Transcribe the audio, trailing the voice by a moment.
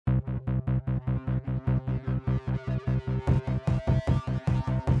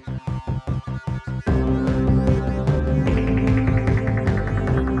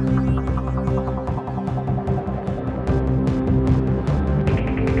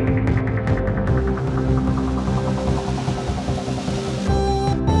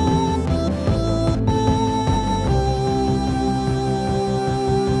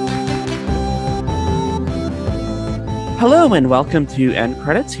Hello and welcome to End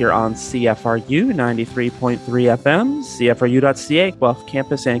Credits here on CFRU 93.3 FM, CFRU.ca, Guelph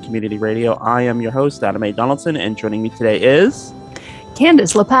Campus and Community Radio. I am your host, Adam A. Donaldson, and joining me today is...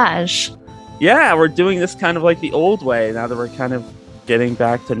 Candace Lepage. Yeah, we're doing this kind of like the old way now that we're kind of getting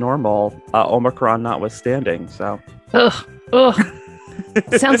back to normal, Omicron notwithstanding, so... Ugh.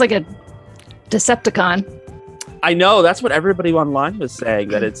 Sounds like a Decepticon. I know, that's what everybody online was saying,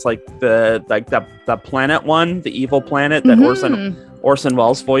 that it's like the planet one, the evil planet that Orson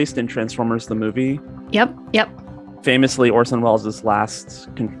Welles voiced in Transformers the movie. Yep. Famously, Orson Welles' last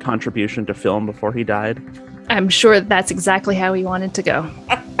contribution to film before he died. I'm sure that's exactly how he wanted to go.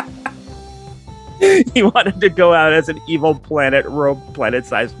 He wanted to go out as an evil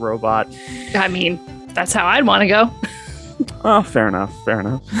planet-sized robot. I mean, that's how I'd want to go. Oh, fair enough.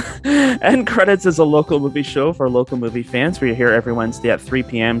 End Credits is a local movie show for local movie fans. We're here every Wednesday at 3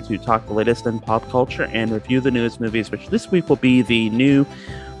 p.m. to talk the latest in pop culture and review the newest movies, which this week will be the new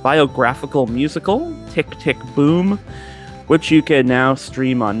biographical musical, Tick, Tick, Boom, which you can now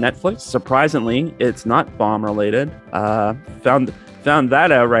stream on Netflix. Surprisingly, it's not bomb-related. Found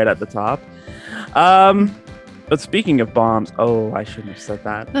that out right at the top. But speaking of bombs, I shouldn't have said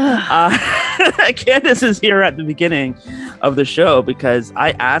that. Candace is here at the beginning of the show because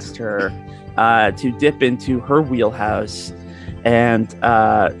I asked her to dip into her wheelhouse and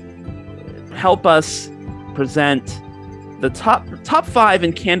help us present the top five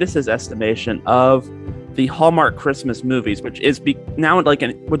in Candace's estimation of the Hallmark Christmas movies, which is now like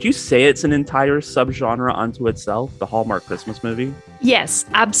would you say it's an entire subgenre unto itself, the Hallmark Christmas movie? Yes,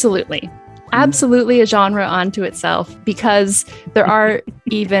 absolutely. Absolutely a genre unto itself, because there are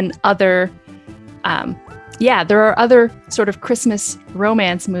even other, there are other sort of Christmas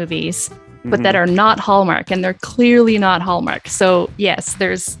romance movies, but that are not Hallmark, and they're clearly not Hallmark. So yes,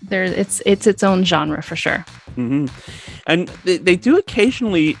 it's its own genre for sure. Mm-hmm. And they do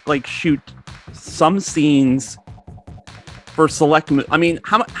occasionally like shoot some scenes for select. I mean,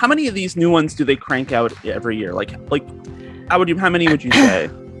 how many of these new ones do they crank out every year? Like how many would you say?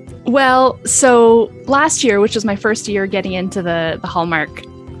 Well, so last year, which was my first year getting into the Hallmark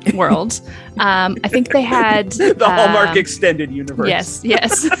world, I think they had... the Hallmark Extended Universe.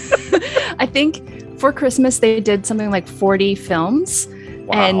 Yes. I think for Christmas, they did something like 40 films.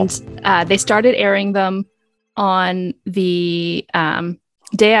 Wow. And they started airing them on the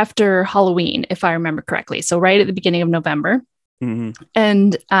day after Halloween, if I remember correctly. So right at the beginning of November. Mm-hmm.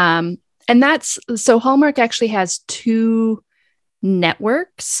 And that's... So Hallmark actually has two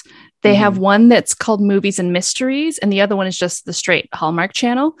networks. They have one that's called Movies and Mysteries, and the other one is just the straight Hallmark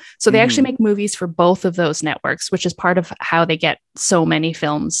channel. So they actually make movies for both of those networks, which is part of how they get so many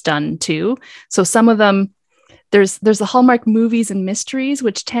films done too. So some of them, there's the Hallmark Movies and Mysteries,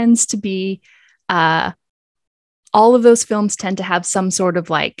 which tends to be all of those films tend to have some sort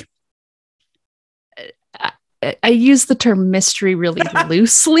of like, I use the term mystery really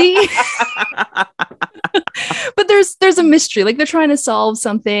loosely. But there's a mystery, like they're trying to solve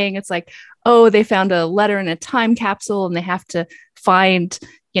something. It's like, they found a letter in a time capsule and they have to find,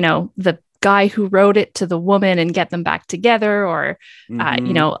 the guy who wrote it to the woman and get them back together, or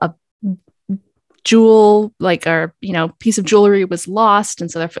a jewel, piece of jewelry was lost,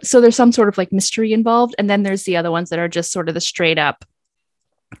 and so there's some sort of like mystery involved. And then there's the other ones that are just sort of the straight up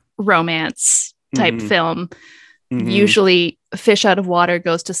romance type film. Usually fish out of water,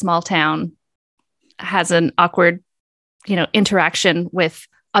 goes to small town, has an awkward, interaction with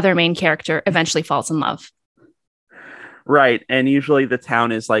other main character, eventually falls in love. Right. And usually the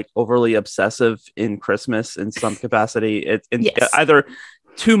town is like overly obsessive in Christmas in some capacity. It's either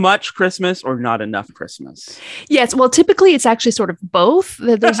too much Christmas or not enough Christmas. Yes. Well, typically it's actually sort of both.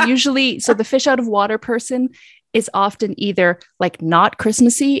 There's usually, so the fish out of water person is often either like not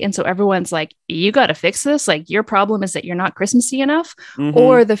Christmassy, and so everyone's like, you got to fix this, like your problem is that you're not Christmassy enough,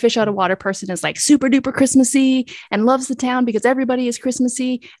 or the fish out of water person is like super duper Christmassy and loves the town because everybody is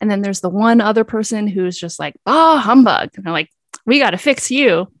Christmassy, and then there's the one other person who's just like, humbug, and they're like, we got to fix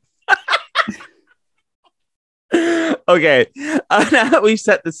you. Okay, now that we've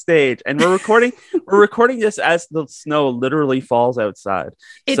set the stage and we're recording this as the snow literally falls outside.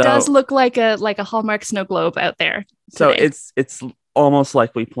 It does look like a Hallmark snow globe out there today. So it's almost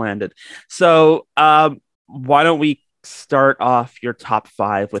like we planned it. So why don't we start off your top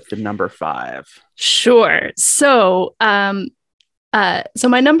five with the number 5? Sure. So so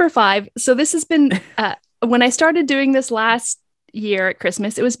my number 5, so this has been when I started doing this last year at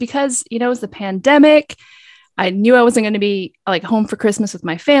Christmas, it was because it was the pandemic. I knew I wasn't going to be like home for Christmas with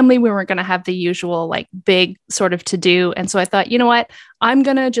my family. We weren't going to have the usual like big sort of to do. And so I thought, you know what, I'm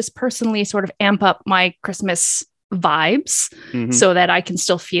going to just personally sort of amp up my Christmas vibes Mhm. so that I can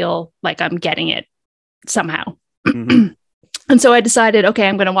still feel like I'm getting it somehow. Mhm. And so I decided, okay,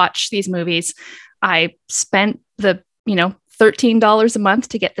 I'm going to watch these movies. I spent the, $13 a month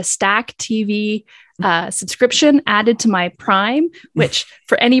to get the Stack TV subscription added to my Prime, which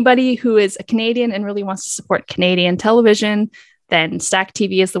for anybody who is a Canadian and really wants to support Canadian television, then Stack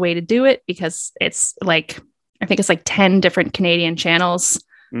TV is the way to do it, because it's like, I think it's like 10 different Canadian channels.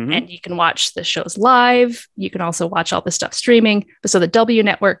 Mhm. And you can watch the shows live. You can also watch all the stuff streaming. So the W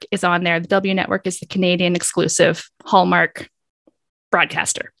Network is on there. The W Network is the Canadian exclusive Hallmark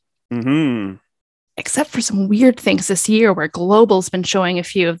broadcaster. Mhm. Except for some weird things this year where Global's been showing a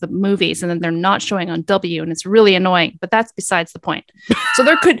few of the movies and then they're not showing on W, and it's really annoying, but that's besides the point. So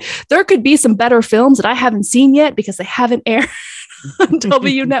there could be some better films that I haven't seen yet because they haven't aired on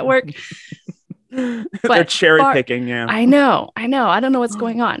W Network. They're cherry picking. Yeah. I know. I don't know what's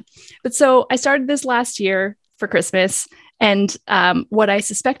going on. But so I started this last year for Christmas. And what I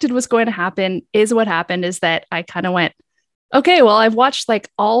suspected was going to happen is what happened, is that I kind of went, okay, well, I've watched like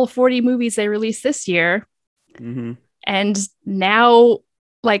all 40 movies they released this year. Mhm. And now,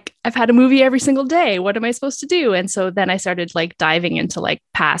 like, I've had a movie every single day. What am I supposed to do? And so then I started like diving into like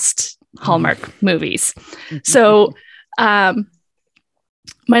past Hallmark movies. So my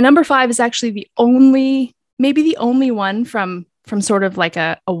number 5 is actually maybe the only one from sort of like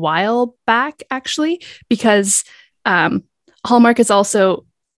a while back, actually, because Hallmark is also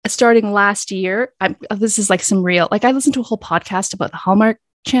starting last year. This is like some real, like, I listened to a whole podcast about the Hallmark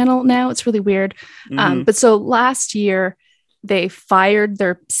channel now. It's really weird. Mhm. But so last year they fired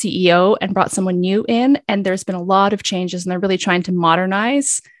their CEO and brought someone new in, and there's been a lot of changes, and they're really trying to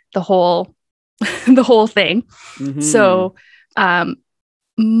modernize the whole thing. Mhm. So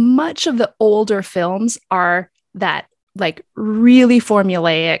much of the older films are that like really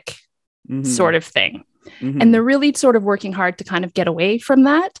formulaic Mhm. sort of thing. Mhm. And they're really sort of working hard to kind of get away from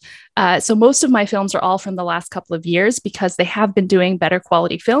that. So most of my films are all from the last couple of years because they have been doing better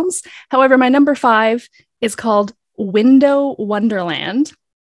quality films. However, my number 5 is called Window Wonderland.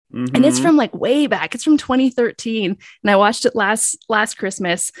 And it's Mhm. from like way back. It's from 2013. And I watched it last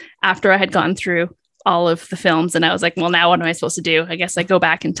Christmas after I had gone through all of the films. And I was like, well, now what am I supposed to do? I guess I go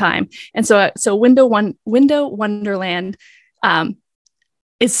back in time. And so Window Wonderland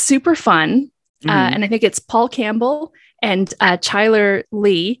is super fun. Mhm. And I think it's Paul Campbell and Chyler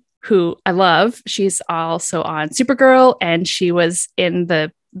Lee, who I love. She's also on Supergirl, and she was in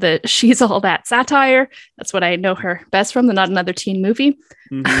the She's All That satire. That's what I know her best from, the Not Another Teen Movie.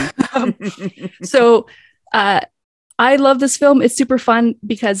 Mhm. So I love this film. It's super fun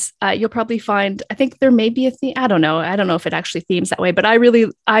because you'll probably find, I think there may be a theme. I don't know if it actually themes that way, but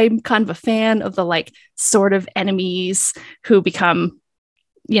I'm kind of a fan of the like sort of enemies who become,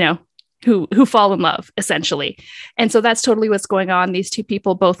 who fall in love, essentially. And so that's totally what's going on. These two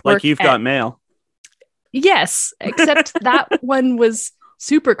people both work Like You've Got Mail. Yes, except that one was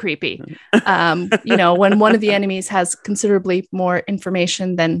super creepy. When one of the enemies has considerably more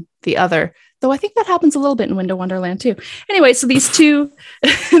information than the other. Though I think that happens a little bit in Window Wonderland too. Anyway, so these two,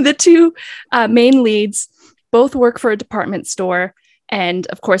 the two main leads both work for a department store. And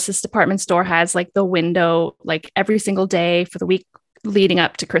of course, this department store has like the window, like every single day for the week leading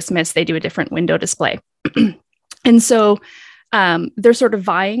up to Christmas, they do a different window display. And so they're sort of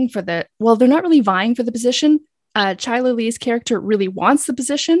vying for they're not really vying for the position. Chyler Lee's character really wants the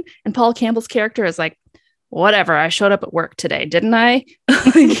position, and Paul Campbell's character is like, whatever, I showed up at work today, didn't I?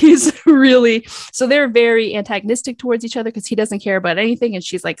 He's really, so they're very antagonistic towards each other because he doesn't care about anything, and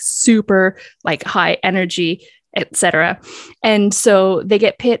she's like super like high energy, etc. And so they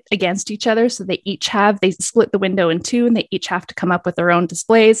get pit against each other. So they split the window in two, and they each have to come up with their own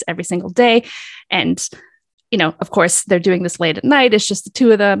displays every single day. And of course, they're doing this late at night. It's just the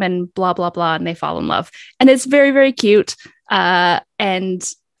two of them and blah, blah, blah. And they fall in love. And it's very, very cute.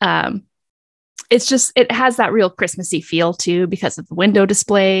 It's just, it has that real Christmassy feel too, because of the window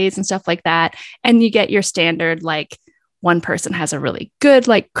displays and stuff like that. And you get your standard, like, one person has a really good,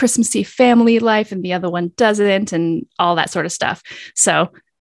 like, Christmassy family life and the other one doesn't, and all that sort of stuff. So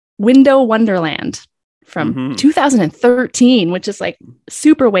Window Wonderland from 2013, which is like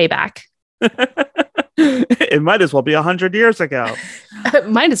super way back. It might as well be 100 years ago.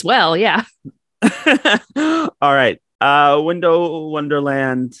 Might as well, yeah. All right. Window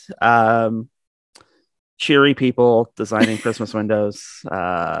Wonderland. Cheery people designing Christmas windows.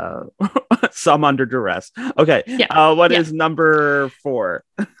 Some under duress. Okay. Yeah. What is number 4?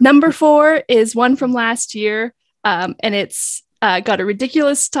 Number 4 is one from last year. And it's got a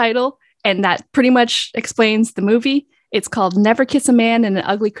ridiculous title, and that pretty much explains the movie. It's called Never Kiss a Man in an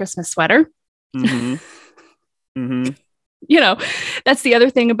Ugly Christmas Sweater. Mm-hmm. Mm-hmm. You know, that's the other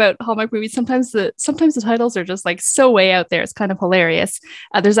thing about Hallmark movies. Sometimes the titles are just like so way out there. It's kind of hilarious.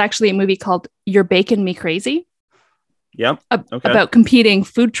 There's actually a movie called You're Baking Me Crazy. Yep. Okay. About competing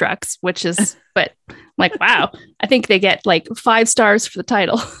food trucks, which is, but like, wow, I think they get like 5 stars for the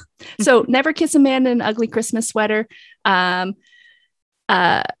title. So Never Kiss a Man in an Ugly Christmas Sweater.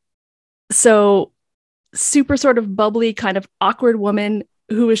 So super sort of bubbly, kind of awkward woman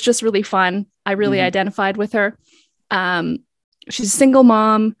who was just really fun. I really identified with her. She's a single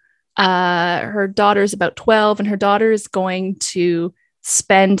mom. Her daughter's about 12, and her daughter is going to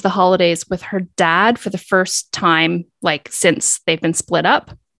spend the holidays with her dad for the first time, like since they've been split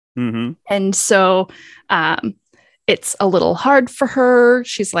up. And so it's a little hard for her.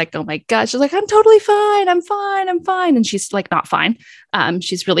 She's like, oh my God. She's like, I'm totally fine. I'm fine. I'm fine. And she's like, not fine.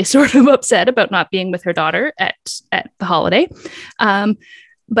 She's really sort of upset about not being with her daughter at the holiday.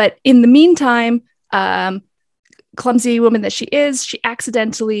 But in the meantime, clumsy woman that she is, she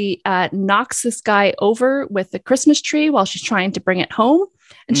accidentally knocks this guy over with a Christmas tree while she's trying to bring it home.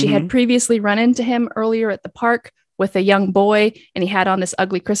 And she had previously run into him earlier at the park with a young boy, and he had on this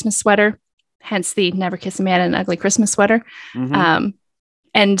ugly Christmas sweater, hence the Never Kiss a Man in an Ugly Christmas Sweater.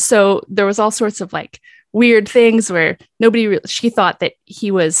 And so there was all sorts of like weird things where she thought that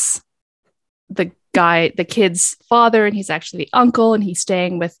he was the kid's father, and he's actually the uncle, and he's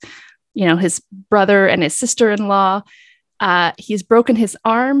staying with, you know, his brother and his sister-in-law. He's broken his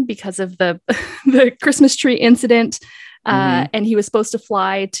arm because of the Christmas tree incident. And he was supposed to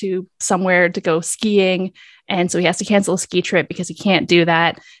fly to somewhere to go skiing. And so he has to cancel a ski trip because he can't do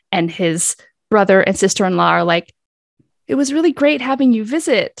that. And his brother and sister-in-law are like, it was really great having you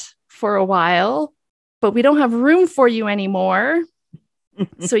visit for a while, but we don't have room for you anymore.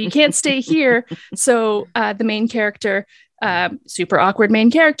 So you can't stay here. So the main character, super awkward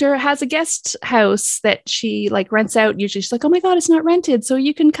main character, has a guest house that she like rents out. Usually she's like, oh my God, it's not rented, so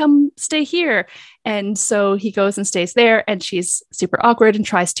you can come stay here. And so he goes and stays there, and she's super awkward and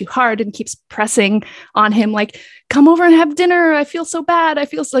tries too hard and keeps pressing on him like, come over and have dinner. I feel so bad. I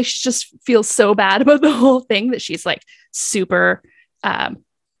feel like she just feels so bad about the whole thing that she's like super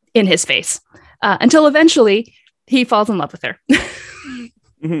in his face until eventually he falls in love with her.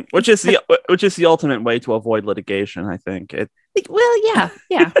 Which is the ultimate way to avoid litigation, I think. Well, yeah.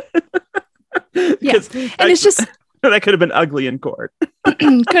 Yeah. And it's just that could have been ugly in court.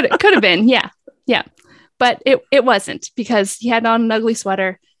 could have been, yeah. But it wasn't, because he had on an ugly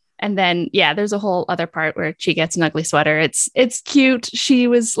sweater, and then there's a whole other part where she gets an ugly sweater. It's cute. She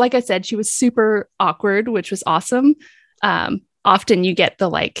was, like I said, she was super awkward, which was awesome. Often you get the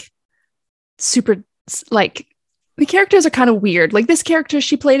like super like, the characters are kind of weird. Like this character,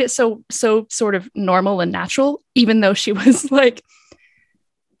 she played it so sort of normal and natural, even though she was like,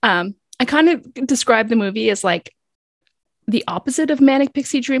 I kind of describe the movie as like the opposite of Manic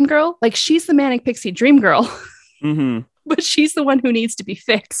Pixie Dream Girl. Like she's the Manic Pixie Dream Girl, but she's the one who needs to be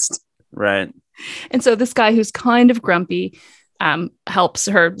fixed. Right. And so this guy who's kind of grumpy helps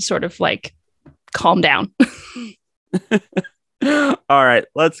her sort of like calm down. All right,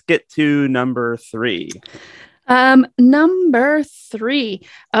 let's get to number 3. Number 3.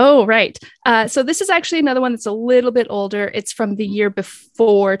 Oh, right. So this is actually another one that's a little bit older. It's from the year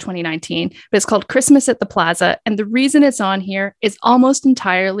before 2019, but it's called Christmas at the Plaza. And the reason it's on here is almost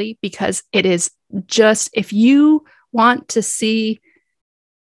entirely because it is just, if you want to see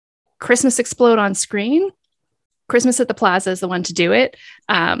Christmas explode on screen, Christmas at the Plaza is the one to do it.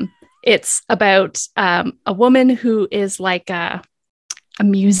 It's about a woman who is like a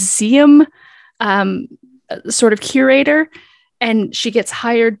museum sort of curator, and she gets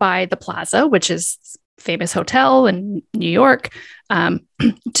hired by the Plaza, which is a famous hotel in New York, to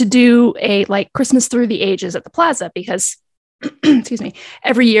do a like Christmas through the ages at the Plaza, because excuse me,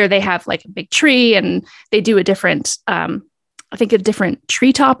 every year they have like a big tree, and they do a different I think a different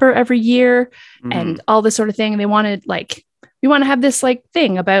tree topper every year, and all this sort of thing. And they wanted like, we want to have this like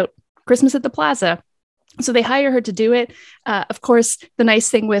thing about Christmas at the Plaza. So they hire her to do it. Of course, the nice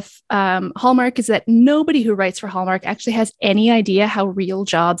thing with Hallmark is that nobody who writes for Hallmark actually has any idea how real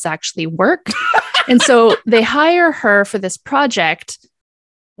jobs actually work. And so they hire her for this project,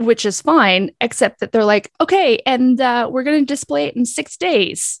 which is fine, except that they're like, okay, and we're going to display it in 6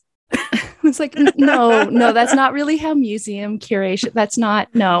 days. It's like, no, that's not really how museum curation. That's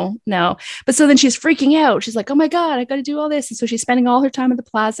not, no. But so then she's freaking out. She's like, oh my God, I got to do all this. And so she's spending all her time at the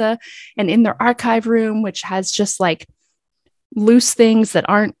Plaza and in their archive room, which has just like loose things that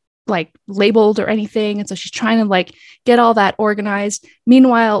aren't like labeled or anything. And so she's trying to like get all that organized.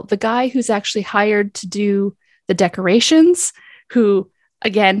 Meanwhile, the guy who's actually hired to do the decorations, who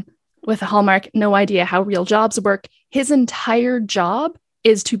again, with a Hallmark, no idea how real jobs work. His entire job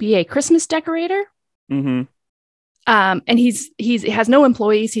is to be a Christmas decorator. Mm-hmm. And he has no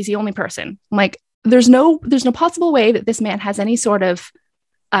employees. He's the only person. I'm like, there's no possible way that this man has any sort of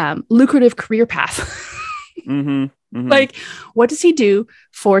lucrative career path. Mm-hmm. Mm-hmm. Like, what does he do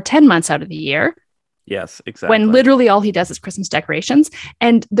for 10 months out of the year? Yes, exactly. When literally all he does is Christmas decorations.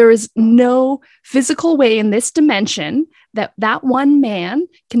 And there is no physical way in this dimension that one man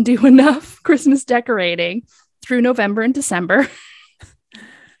can do enough Christmas decorating through November and December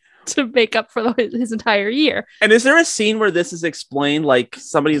to make up for his entire year. And is there a scene where this is explained? Like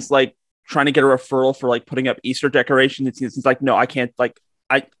somebody's like trying to get a referral for like putting up Easter decorations. It's like, no, I can't. Like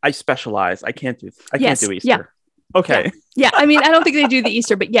I specialize. I can't do Easter. Yeah. Okay. Yeah. I mean, I don't think they do the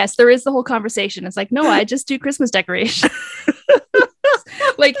Easter, but yes, there is the whole conversation. It's like, no, I just do Christmas decorations.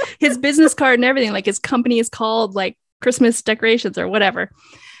 Like his business card and everything, like his company is called like Christmas decorations or whatever.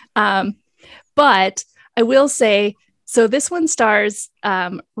 But I will say, so this one stars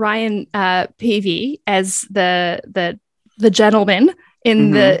Ryan Pavey as the gentleman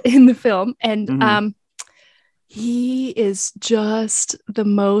in the film, and he is just the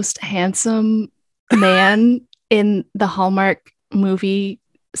most handsome man in the Hallmark movie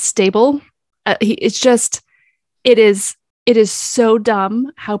stable. It is so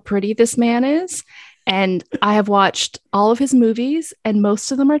dumb how pretty this man is, and I have watched all of his movies, and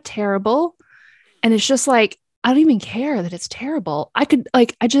most of them are terrible, and it's just like, I don't even care that it's terrible. I'm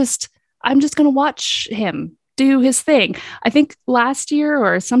just going to watch him do his thing. I think last year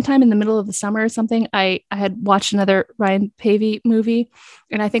or sometime in the middle of the summer or something, I had watched another Ryan Pavey movie,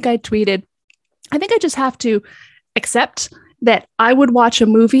 and I think I tweeted, I think I just have to accept that I would watch a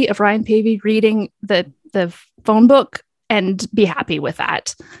movie of Ryan Pavey reading the phone book and be happy with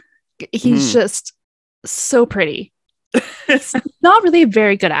that. He's just so pretty. He's not really a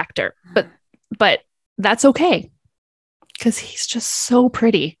very good actor, but that's okay because he's just so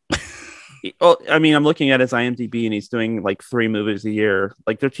pretty. Well, I mean, I'm looking at his IMDb and he's doing like 3 movies a year.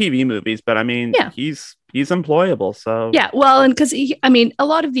 Like they're TV movies, but I mean, he's employable. So yeah, well, and because a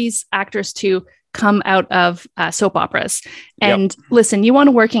lot of these actors too come out of soap operas. And listen, you want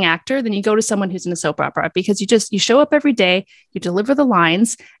a working actor, then you go to someone who's in a soap opera, because you show up every day, you deliver the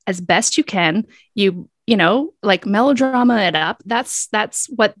lines as best you can, you know, like melodrama it up. That's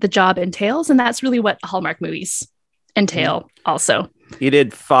what the job entails, and that's really what Hallmark movies entail also. He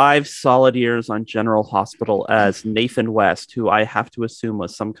did 5 solid years on General Hospital as Nathan West, who I have to assume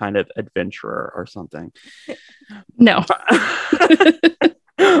was some kind of adventurer or something. No.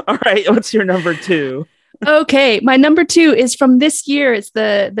 All right, what's your number 2? Okay, my number 2 is from this year. It's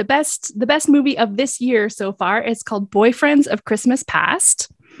the best movie of this year so far. It's called Boyfriends of Christmas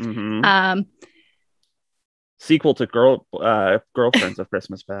Past. Mm-hmm. Sequel to Girlfriends of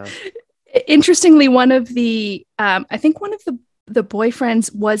Christmas Past. Interestingly, one of the I think one of the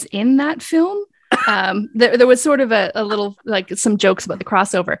boyfriends was in that film. There was sort of a little, like, some jokes about the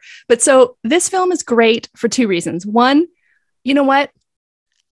crossover. But so this film is great for 2 reasons. One, you know what?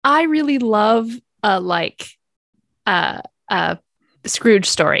 I really love a Scrooge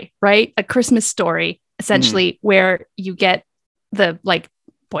story, right? A Christmas story, essentially, where you get the like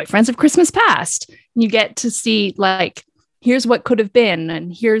boyfriends of Christmas past. You get to see like, here's what could have been,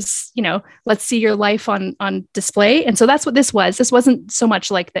 and here's, you know, let's see your life on display. And so that's what this was. This wasn't so much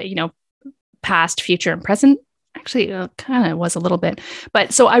like the, you know, past, future, and present. Actually, kind of was a little bit.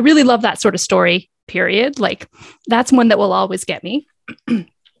 But so I really love that sort of story, period. Like, that's one that will always get me.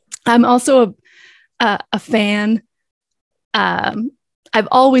 I'm also a fan. I've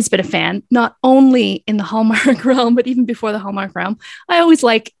always been a fan, not only in the Hallmark realm, but even before the Hallmark realm. I always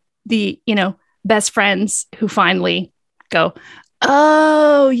like the, you know, best friends who finally go,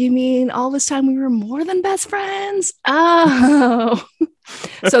 oh, you mean all this time we were more than best friends? Oh,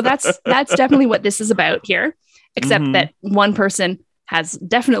 so that's definitely what this is about here, except that one person has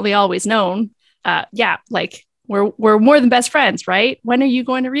definitely always known, like, we're more than best friends, right? When are you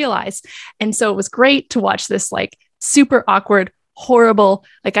going to realize? And so it was great to watch this like super awkward, horrible,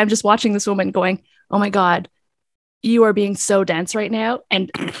 like, I'm just watching this woman going, oh my God, you are being so dense right now. And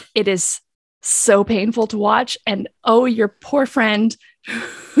it is so painful to watch. And oh, your poor friend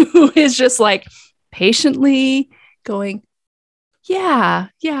who is just like patiently going, yeah,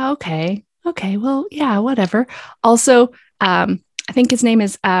 okay, well, yeah, whatever. Also, I think his name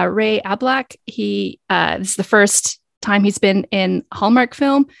is Ray Ablak. He this is the first time he's been in Hallmark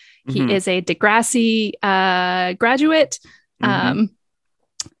film. He is a Degrassi graduate. And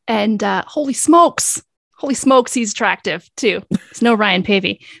holy smokes, he's attractive too. It's no Ryan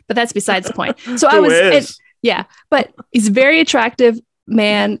Pavey, but that's besides the point. So but he's very attractive,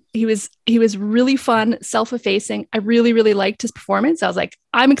 man, he was really fun, self-effacing. I really, really liked his performance. I was like,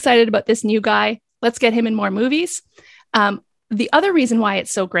 I'm excited about this new guy. Let's get him in more movies. The other reason why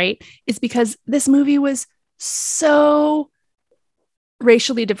it's so great is because this movie was so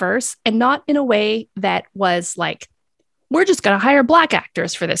racially diverse, and not in a way that was like, we're just going to hire Black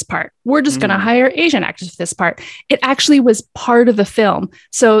actors for this part. We're just going to hire Asian actors for this part. It actually was part of the film.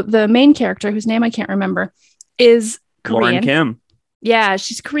 So the main character, whose name I can't remember, is Korean. Lauren Kim. Yeah,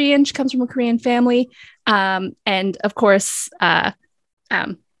 she's Korean. She comes from a Korean family. And of course, Appa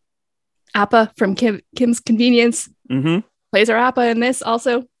from Kim's Convenience plays her Appa in this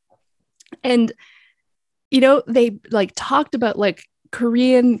also. And, you know, they like talked about like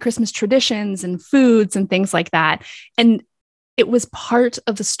Korean Christmas traditions and foods and things like that. And it was part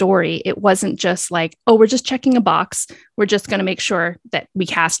of the story. It wasn't just like, oh, we're just checking a box. We're just going to make sure that we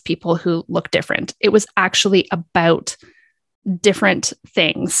cast people who look different. It was actually about different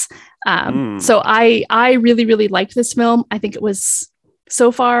things. So I really, really liked this film. I think it was,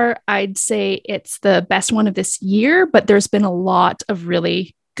 so far, I'd say it's the best one of this year, but there's been a lot of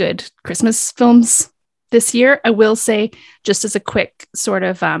really good Christmas films this year. I will say, just as a quick sort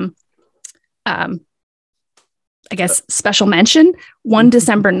of, I guess, special mention, One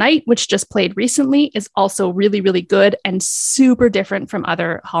December Night, which just played recently, is also really, really good and super different from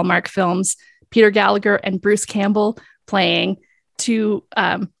other Hallmark films. Peter Gallagher and Bruce Campbell playing two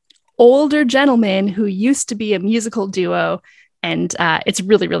older gentlemen who used to be a musical duo. And it's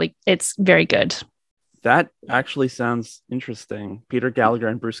really, really, it's very good. That actually sounds interesting. Peter Gallagher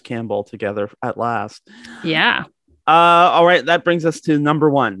and Bruce Campbell together at last. Yeah. All right. That brings us to number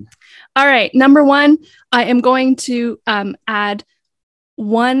one. All right. Number one, I am going to add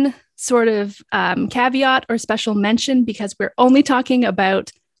one sort of caveat or special mention, because we're only talking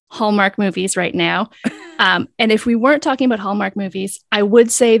about Hallmark movies right now. And if we weren't talking about Hallmark movies, I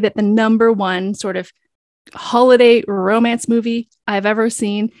would say that the number one sort of holiday romance movie I've ever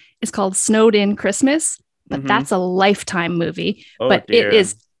seen is called Snowed In Christmas, but that's a Lifetime movie. It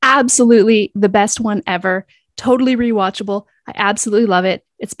is absolutely the best one ever. Totally rewatchable. I absolutely love it.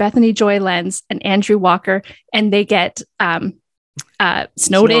 It's Bethany Joy Lenz and Andrew Walker, and they get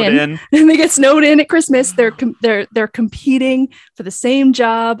snowed in. And they get snowed in at Christmas. They're competing for the same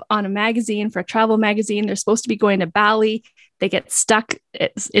job on a magazine, for a travel magazine. They're supposed to be going to Bali. They get stuck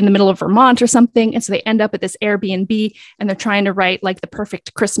in the middle of Vermont or something. And so they end up at this Airbnb, and they're trying to write like the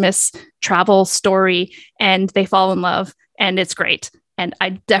perfect Christmas travel story, and they fall in love, and it's great. And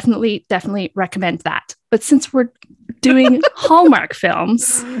I definitely recommend that. But since we're doing Hallmark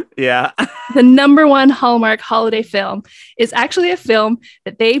films, yeah, the number one Hallmark holiday film is actually a film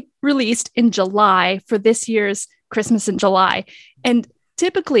that they released in July for this year's Christmas in July. And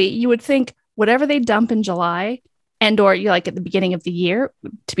typically you would think whatever they dump in July, and or you like at the beginning of the year,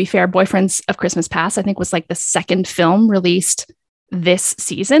 to be fair, Boyfriends of Christmas Past, I think, was like the second film released this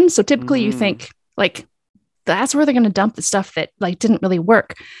season. So typically you think like that's where they're going to dump the stuff that like didn't really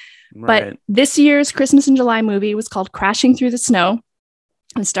work. Right. But this year's Christmas in July movie was called Crashing Through the Snow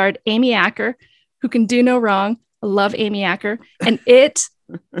and starred Amy Acker, who can do no wrong. I love Amy Acker. And it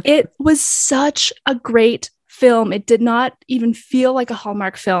was such a great film. It did not even feel like a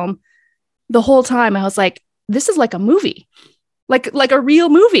Hallmark film. The whole time I was like, this is like a movie, like a real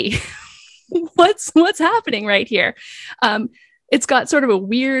movie. What's happening right here? It's got sort of a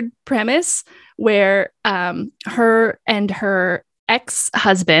weird premise where her and her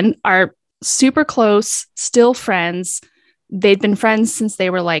ex-husband are super close, still friends. They'd been friends since they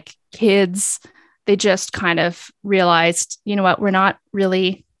were like kids. They just kind of realized, you know what, we're not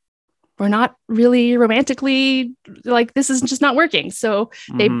really romantically, like, this is just not working. So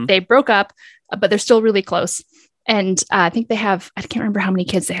they broke up, but they're still really close. And I think they have, I can't remember how many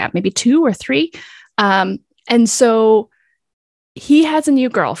kids they have, maybe 2 or 3. And so he has a new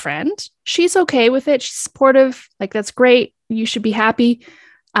girlfriend. She's okay with it. She's supportive. Like, that's great. You should be happy.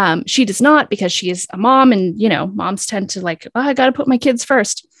 She does not, because she is a mom, and, you know, moms tend to like, oh, I got to put my kids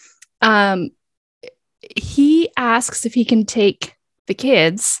first. He asks if he can take the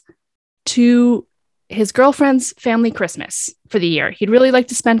kids to his girlfriend's family Christmas for the year. He'd really like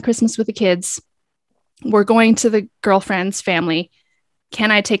to spend Christmas with the kids. We're going to the girlfriend's family.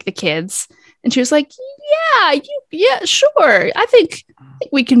 Can I take the kids? And she was like, yeah, sure. I think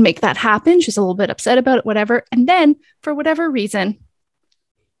we can make that happen. She's a little bit upset about it, whatever. And then for whatever reason,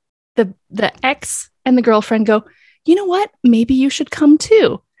 the ex and the girlfriend go, you know what? Maybe you should come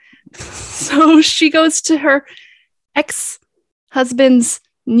too. So she goes to her ex-husband's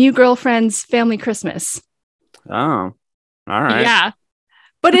new girlfriend's family Christmas. Oh, all right. Yeah.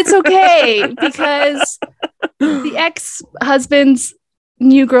 But it's okay because the ex-husband's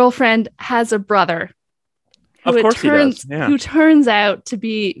new girlfriend has a brother Of course he does. Yeah. who turns out to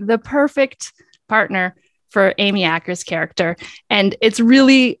be the perfect partner for Amy Acker's character. And it's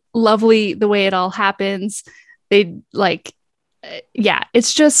really lovely the way it all happens. They like,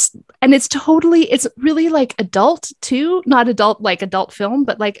 it's just, and it's really like adult too, not adult like adult film,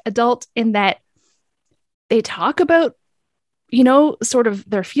 but like adult in that they talk about, sort of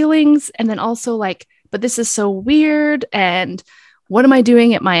their feelings, and then also like, but this is so weird, and what am I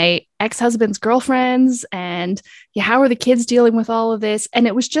doing at my ex-husband's girlfriend's, and how are the kids dealing with all of this? And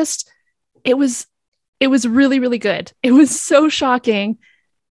it was really, really good. It was so shocking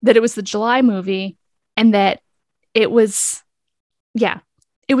that it was the July movie, and that it was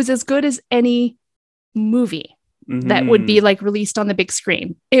as good as any movie that would be like released on the big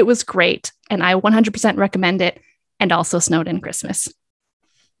screen. It was great. And I 100% recommend it. And also Snowed In Christmas.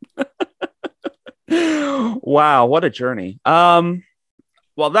 Wow, what a journey. Well,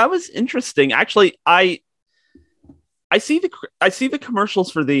 that was interesting. Actually, I see the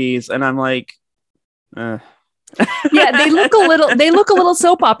commercials for these, and I'm like, yeah, they look a little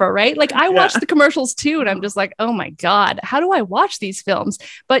soap opera, right? Like I watched the commercials too, and I'm just like, oh my God, how do I watch these films?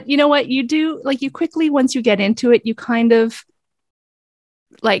 But you know what you do? Like you quickly, once you get into it, you kind of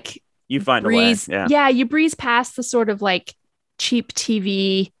like you find breeze. a way. Yeah, you breeze past the sort of like cheap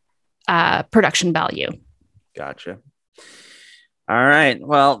TV production value. Gotcha. All right.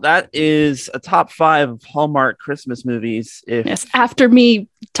 Well, that is a top 5 of Hallmark Christmas movies. Yes, after me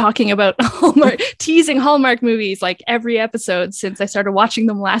talking about teasing Hallmark movies like every episode since I started watching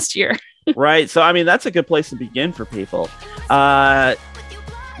them last year. Right. So, I mean, that's a good place to begin for people. We're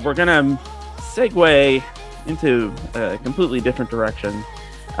going to segue into a completely different direction.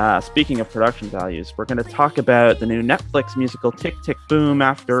 Speaking of production values, we're going to talk about the new Netflix musical Tick, Tick, Boom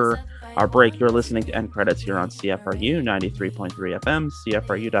after our break. You're listening to End Credits here on CFRU 93.3 FM,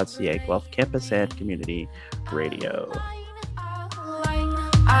 CFRU.ca, Guelph Campus and Community Radio.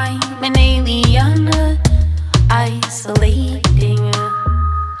 I'm an alien, isolating,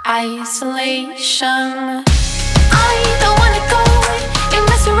 isolation. I don't want to go and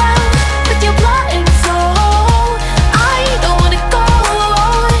mess around with your blood and soul. I don't want to go.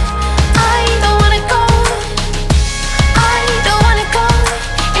 I don't want to go. I don't want to go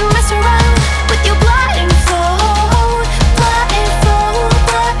and mess around with your blood and soul. Blood and soul,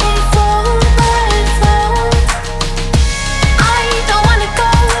 blood and soul, blood and soul. I don't want to go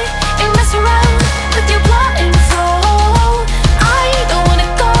and mess around with your blood and soul. I don't want to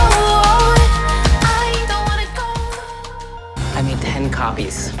go. I don't want to go. I made 10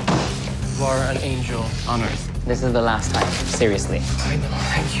 copies. You are an angel on earth. This is the last time. Seriously. I know,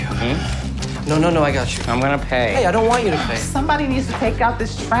 thank you. No, I got you. I'm gonna pay. Hey, I don't want you to pay. Somebody needs to take out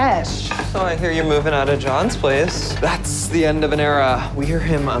this trash. So I hear you're moving out of John's place. That's the end of an era. We hear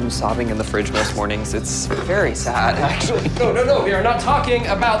him sobbing in the fridge most mornings. It's very sad, actually. No, we are not talking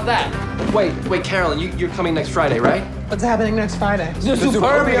about that. Wait, Carolyn, you're coming next Friday, right? What's happening next Friday? The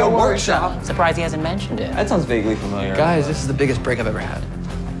Superbia workshop. Surprised he hasn't mentioned it. That sounds vaguely familiar. Guys, this is the biggest break I've ever had.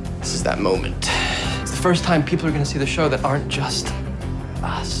 This is that moment. It's the first time people are gonna see the show that aren't just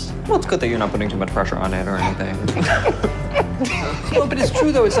us. Well, it's good that you're not putting too much pressure on it or anything. No, but it's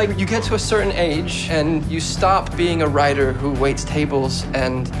true though. It's like you get to a certain age and you stop being a writer who waits tables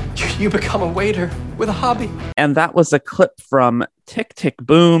and you become a waiter with a hobby. And that was a clip from Tick, Tick,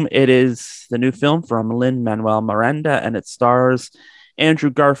 Boom. It is the new film from Lin-Manuel Miranda, and it stars Andrew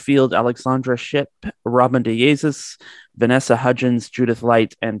Garfield, Alexandra Shipp, Robin DeJesus, Vanessa Hudgens, Judith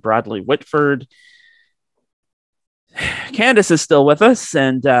Light, and Bradley Whitford. Candace is still with us,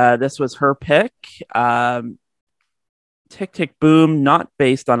 and this was her pick. Tick, Tick, Boom, not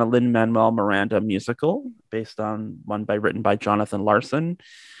based on a Lin-Manuel Miranda musical, based on one written by Jonathan Larson.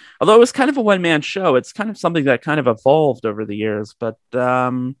 Although it was kind of a one-man show, it's kind of something that kind of evolved over the years. But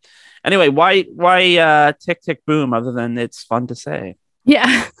anyway, why Tick, Tick, Boom, other than it's fun to say?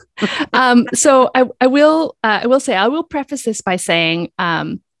 Yeah. So I will say, I will preface this by saying,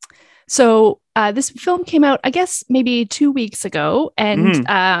 this film came out, I guess, maybe 2 weeks ago. And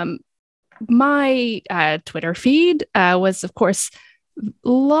my Twitter feed was, of course,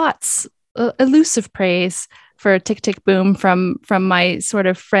 lots elusive praise for Tick, Tick, Boom from my sort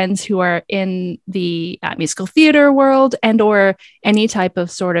of friends who are in the musical theater world and or any type of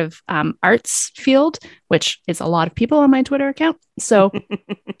sort of arts field, which is a lot of people on my Twitter account. So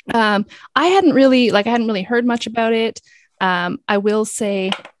I hadn't really heard much about it. I will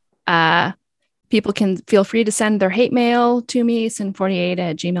say people can feel free to send their hate mail to me,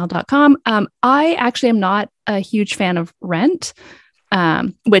 sin48@gmail.com. I actually am not a huge fan of Rent,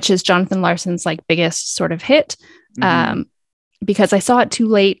 which is Jonathan Larson's like biggest sort of hit. because I saw it too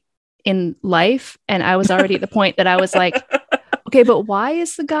late in life, and I was already at the point that I was like, okay, but why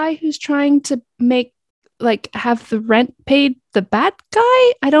is the guy who's trying to have the rent paid the bad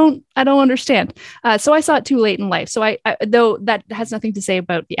guy? I don't understand. So I saw it too late in life. So I though that has nothing to say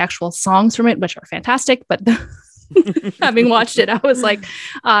about the actual songs from it, which are fantastic, but having watched it, I was like,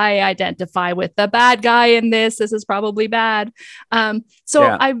 I identify with the bad guy in this. This is probably bad. So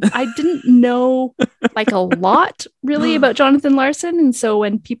Yeah. I didn't know like a lot really about Jonathan Larson. And so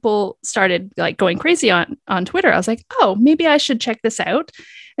when people started like going crazy on Twitter, I was like, oh, maybe I should check this out.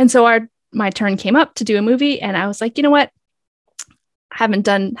 And so my turn came up to do a movie, and I was like, you know what? Haven't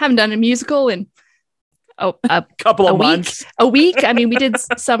done a musical in a Couple of week. months. A week. I mean, we did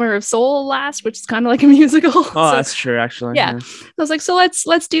Summer of Soul last, which is kind of like a musical. Oh, So, that's true, actually. yeah. I was like, so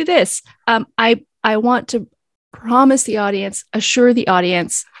let's do this. I want to promise the audience, assure the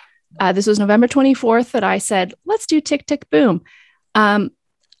audience. This was November 24th that I said, let's do Tick, Tick, Boom.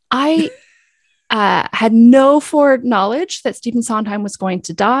 I had no foreknowledge that Stephen Sondheim was going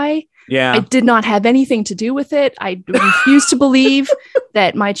to die. Yeah. I did not have anything to do with it. I refuse to believe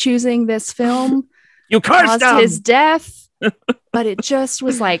that my choosing this film You cursed caused him. his death. But it just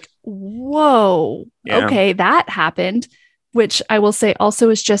was like, whoa, Yeah. okay, that happened. Which I will say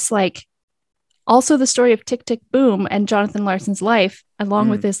also is just like, also the story of Tick, Tick, Boom and Jonathan Larson's life, along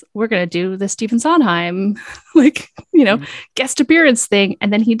with this, we're going to do the Stephen Sondheim, guest appearance thing.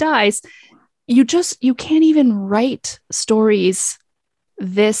 And then he dies. You can't even write stories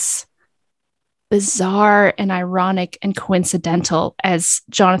this bizarre and ironic and coincidental as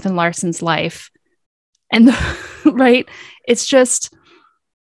Jonathan Larson's life. And right, it's just,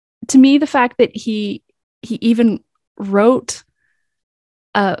 to me, the fact that he even wrote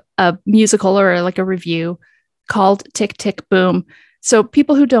a musical or like a review called Tick, Tick, Boom. So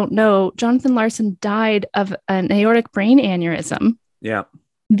people who don't know, Jonathan Larson died of an aortic brain aneurysm Yeah.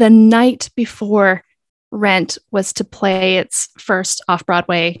 the night before Rent was to play its first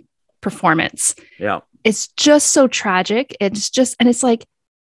off-Broadway performance. Yeah. It's just so tragic. It's just, and it's like,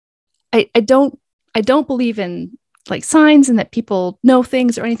 I don't believe in like signs and that people know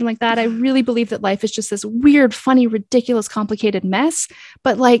things or anything like that. I really believe that life is just this weird, funny, ridiculous, complicated mess.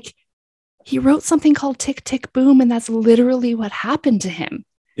 But like, he wrote something called Tick, Tick, Boom, and that's literally what happened to him.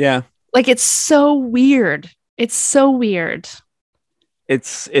 Yeah. Like, it's so weird. It's so weird.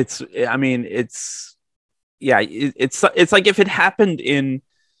 It's like if it happened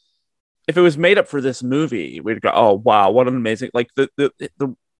if it was made up for this movie, we'd go, oh wow, what an amazing, like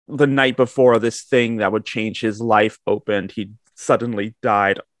the night before this thing that would change his life opened, he suddenly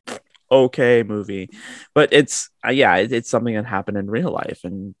died. Okay, movie. But it's something that happened in real life,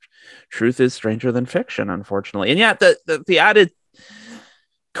 and truth is stranger than fiction, unfortunately. And yeah, the added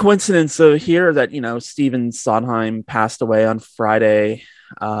coincidence here that Stephen Sondheim passed away on Friday,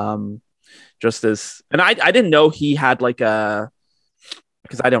 just as, and I didn't know he had because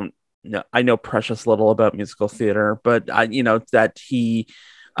I don't know, I know precious little about musical theater, but that he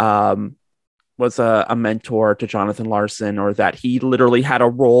was a mentor to Jonathan Larson, or that he literally had a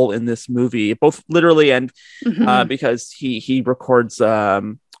role in this movie, both literally and because he records a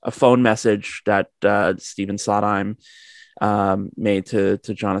phone message that Stephen Sondheim made to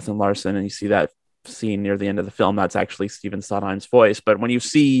Jonathan Larson, and you see that scene near the end of the film. That's actually Stephen Sondheim's voice. But when you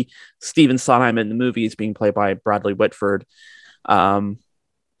see Stephen Sondheim in the movie, he's being played by Bradley Whitford. I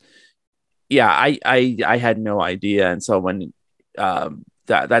had no idea, and so when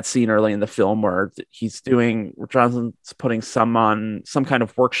that scene early in the film where Jonathan's putting some kind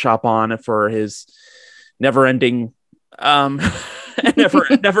of workshop on for his never-ending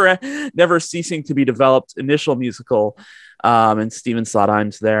never ceasing to be developed initial musical, and Stephen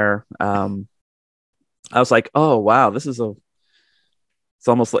Sondheim's there. I was like, oh wow, it's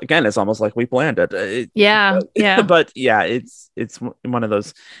almost like we planned it. Yeah. But yeah, it's one of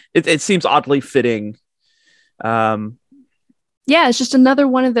those. It seems oddly fitting. It's just another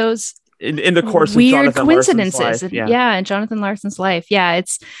one of those in the course weird of Jonathan coincidences. Larson's life. In Jonathan Larson's life. Yeah,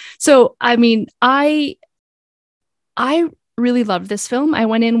 it's so. I mean, I really loved this film. I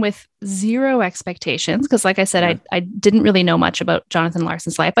went in with zero expectations because, like I said, I didn't really know much about Jonathan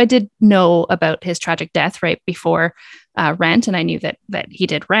Larson's life. I did know about his tragic death right before Rent, and I knew that he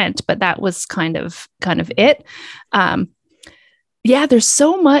did Rent, but that was kind of it. There's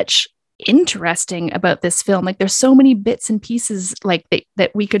so much interesting about this film. Like, there's so many bits and pieces like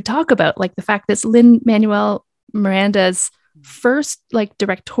that we could talk about, like the fact that Lin-Manuel Miranda's first like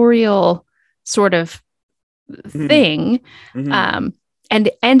directorial sort of thing, and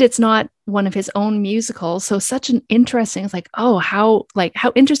it's not one of his own musicals, so such an interesting, it's like, oh, how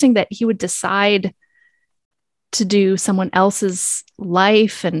interesting that he would decide to do someone else's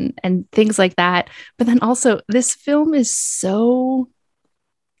life and things like that. But then also this film is so,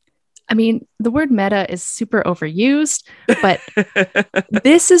 I mean, the word meta is super overused, but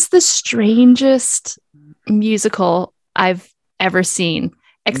this is the strangest musical I've ever seen,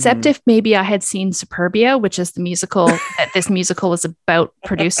 except if maybe I had seen Superbia, which is the musical that this musical was about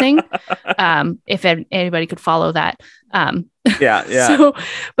producing. If anybody could follow that. Yeah. So,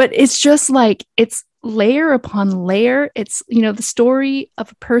 but it's just like, it's layer upon layer. It's, you know, the story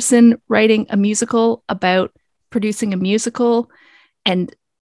of a person writing a musical about producing a musical, and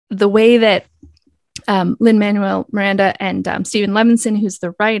the way that Lin-Manuel Miranda and Stephen Levinson, who's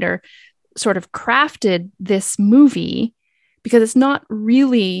the writer, sort of crafted this movie, because it's not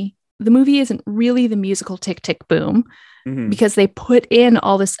really, the movie isn't really the musical Tick, Tick, Boom, because they put in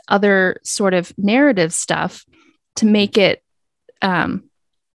all this other sort of narrative stuff to make it,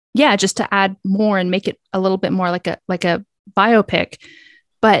 just to add more and make it a little bit more like a biopic.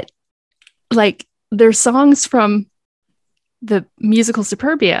 But like, there's songs from the musical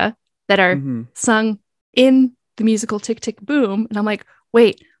Superbia that are sung in the musical Tick, Tick, Boom, and I'm like,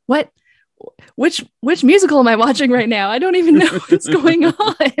 wait, what? Which musical am I watching right now? I don't even know what's going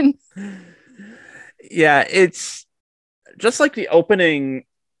on. Yeah, it's just like the opening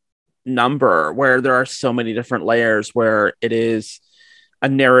number where there are so many different layers, where it is a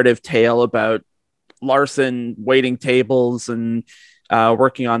narrative tale about Larson waiting tables and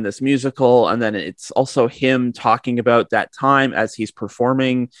working on this musical, and then it's also him talking about that time as he's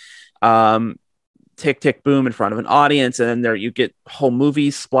performing Tick, Tick, Boom in front of an audience, and then there you get whole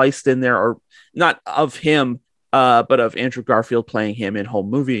movies spliced in there, or not of him, but of Andrew Garfield playing him in whole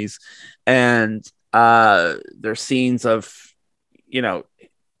movies, and there's scenes of, you know,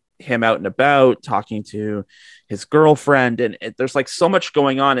 him out and about talking to his girlfriend, and there's like so much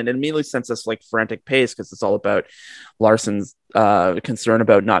going on, and it immediately sends us like frantic pace, because it's all about Larson's concern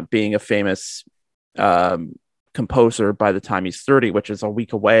about not being a famous composer by the time he's 30, which is a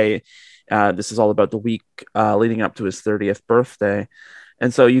week away. This is all about the week leading up to his 30th birthday.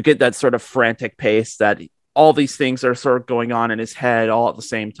 And so you get that sort of frantic pace, that all these things are sort of going on in his head all at the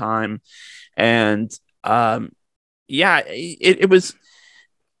same time. And it was,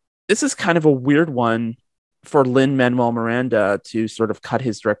 this is kind of a weird one for Lin-Manuel Miranda to sort of cut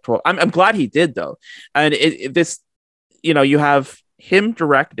his directorial. I'm glad he did, though. And this, you know, you have him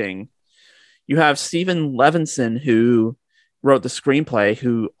directing, you have Stephen Levinson, who wrote the screenplay,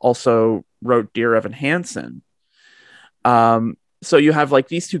 who also wrote Dear Evan Hansen. So you have like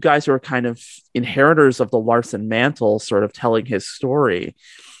these two guys who are kind of inheritors of the Larson mantle, sort of telling his story.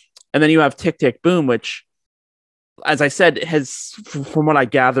 And then you have Tick, Tick, Boom, which, as I said, has, from what I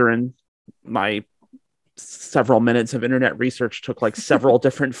gather in my several minutes of internet research, took like several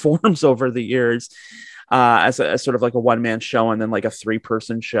different forms over the years, as sort of like a one-man show, and then like a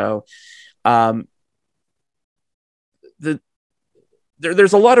 3-person show.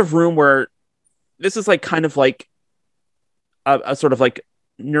 There's a lot of room where this is like kind of like a sort of like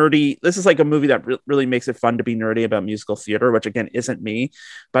nerdy. This is like a movie that really makes it fun to be nerdy about musical theater, which again isn't me,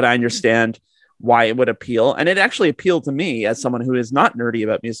 but I understand why it would appeal. And it actually appealed to me as someone who is not nerdy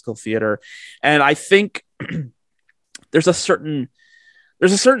about musical theater. And I think there's a certain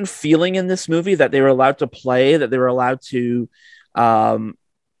feeling in this movie that they were allowed to play, that they were allowed to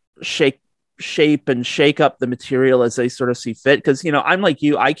shape and shake up the material as they sort of see fit. Because, you know, I'm like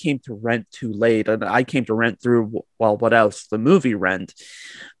you, I came to Rent too late, and I came to Rent through, well, what else? The movie Rent,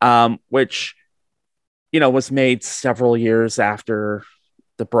 which, you know, was made several years after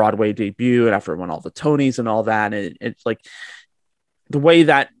the Broadway debut and after it won all the Tonys and all that. And it's like the way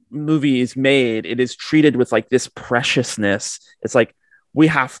that movie is made, it is treated with like this preciousness. It's like, we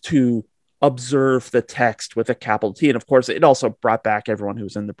have to observe the text with a capital T. And of course, it also brought back everyone who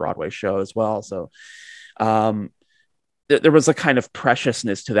was in the Broadway show as well. So there was a kind of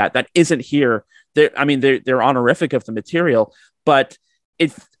preciousness to that isn't here. They're honorific of the material, but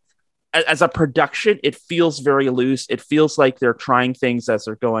as a production, it feels very loose. It feels like they're trying things as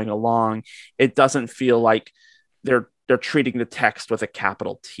they're going along. It doesn't feel like they're treating the text with a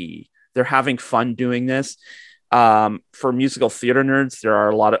capital T. They're having fun doing this. For musical theater nerds, there are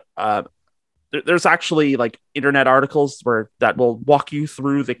a lot of there's actually like internet articles that will walk you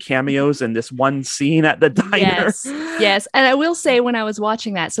through the cameos in this one scene at the diner. Yes. And I will say, when I was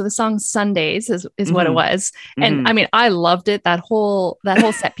watching that, so the song Sundays is what it was. And I mean, I loved it. That whole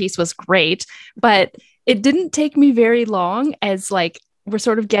set piece was great, but it didn't take me very long, as like we're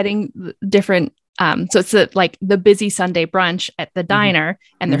sort of getting different. So it's like the busy Sunday brunch at the diner,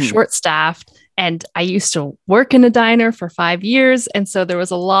 and they're short staffed. And I used to work in a diner for 5 years. And so there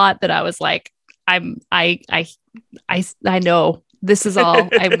was a lot that I was like, I I know this is all.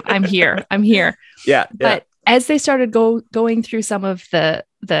 I'm here. I'm here. Yeah. But as they started going through some of the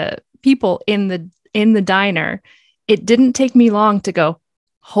people in the diner, it didn't take me long to go,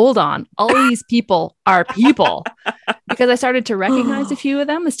 hold on, all these people are people, because I started to recognize a few of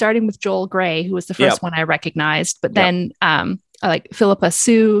them, starting with Joel Grey, who was the first one I recognized, but then like Philippa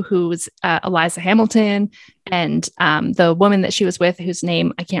Sue, who's Eliza Hamilton, and the woman that she was with, whose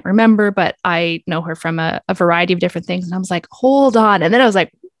name I can't remember, but I know her from a variety of different things. And I was like, hold on. And then I was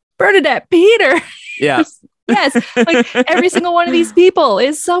like, Bernadette Peter. Yeah. Yes. Like every single one of these people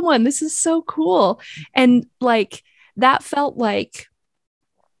is someone. This is so cool. And like, that felt like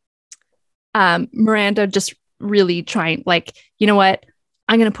Miranda just really trying, like, you know what?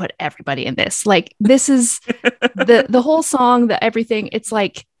 I'm going to put everybody in this. Like, this is the whole song, the everything. It's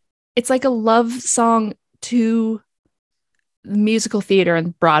like a love song to musical theater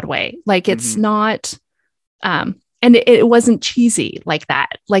and Broadway. Like, it's not, and it wasn't cheesy like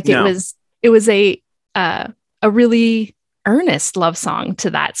that. Like it was a really earnest love song to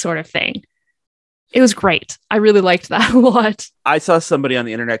that sort of thing. It was great. I really liked that a lot. I saw somebody on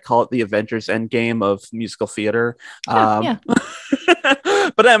the internet call it the Avengers Endgame of musical theater. Yeah.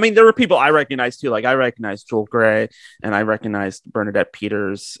 But I mean, there were people I recognized too. Like I recognized Joel Grey and I recognized Bernadette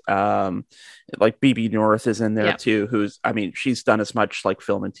Peters. Like BB North is in there too, who's, I mean, she's done as much like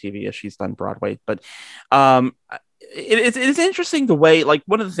film and TV as she's done Broadway. But it's interesting the way, like,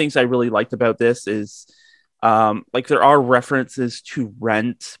 one of the things I really liked about this is like there are references to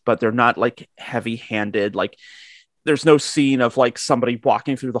Rent, but they're not like heavy handed. Like there's no scene of like somebody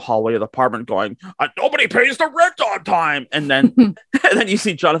walking through the hallway of the apartment going, nobody pays the rent on time. And then, and then you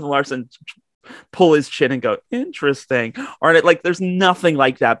see Jonathan Larson pull his chin and go, interesting. Or like, there's nothing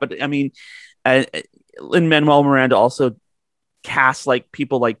like that. But I mean, Lin-Manuel Miranda also cast like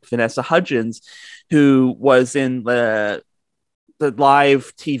people like Vanessa Hudgens, who was in the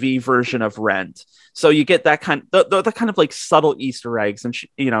live TV version of Rent. So you get that kind of the kind of like subtle Easter eggs, and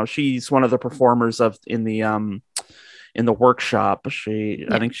she's one of the performers in the workshop.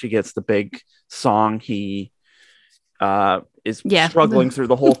 I think she gets the big song he is struggling through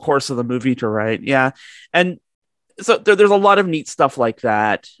the whole course of the movie to write. Yeah, and so there's a lot of neat stuff like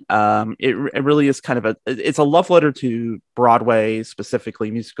that. It really is kind of it's a love letter to Broadway,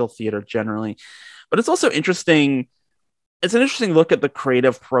 specifically musical theater generally, but it's also interesting. It's an interesting look at the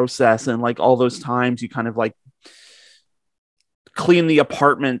creative process and like all those times you kind of like clean the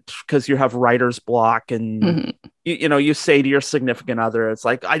apartment because you have writer's block and you say to your significant other, it's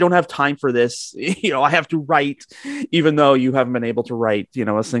like, I don't have time for this. I have to write, even though you haven't been able to write,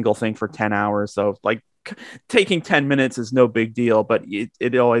 a single thing for 10 hours. So like taking 10 minutes is no big deal, but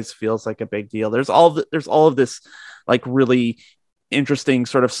it always feels like a big deal. There's all of this like really interesting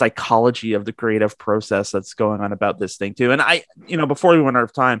sort of psychology of the creative process that's going on about this thing too. And I, before we run out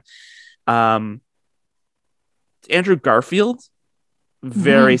of time, Andrew Garfield,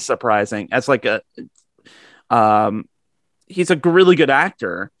 very surprising as like he's a really good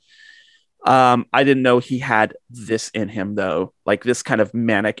actor. I didn't know he had this in him though, like this kind of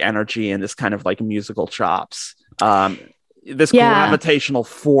manic energy and this kind of like musical chops. This gravitational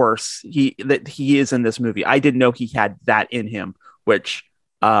force that he is in this movie. I didn't know he had that in him, which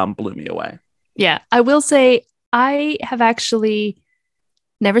blew me away. Yeah, I will say I have actually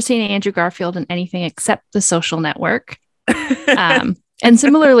never seen Andrew Garfield in anything except The Social Network. And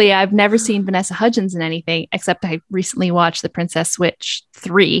similarly, I've never seen Vanessa Hudgens in anything except I recently watched The Princess Switch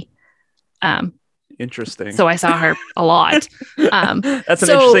 3. Interesting. So I saw her a lot. That's an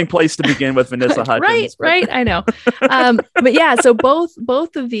interesting place to begin with Vanessa Hudgens. Right. I know. But yeah, so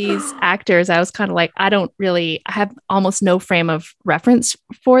both of these actors, I was kind of like, I have almost no frame of reference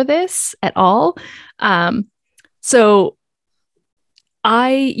for this at all. So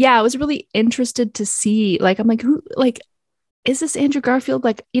I was really interested to see, like, I'm like, who, like, is this Andrew Garfield?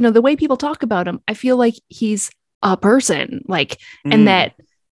 Like, the way people talk about him, I feel like he's a person, like, and that,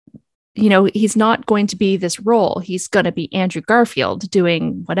 he's not going to be this role. He's going to be Andrew Garfield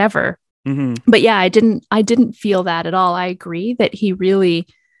doing whatever. But yeah, I didn't feel that at all. I agree that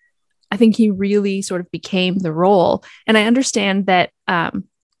I think he really sort of became the role. And I understand that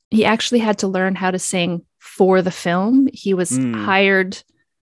he actually had to learn how to sing for the film. He was hired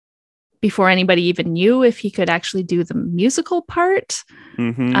before anybody even knew if he could actually do the musical part.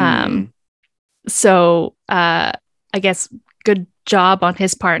 So I guess good job on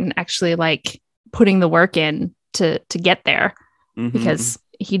his part and actually like putting the work in to get there, because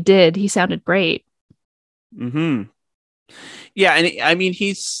he sounded great. Yeah. And I mean,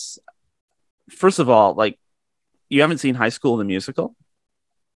 he's, first of all, like, you haven't seen High School the Musical?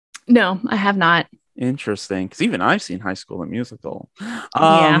 No, I have not. Interesting, because even I've seen High School the Musical.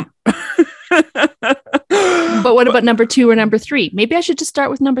 Yeah. But what about number 2 or number 3? Maybe I should just start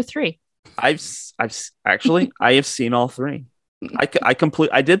with number 3. Actually I have seen all 3.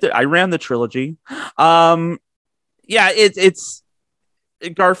 I ran the trilogy. It's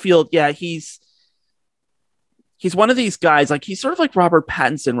Garfield. Yeah, he's one of these guys, like he's sort of like Robert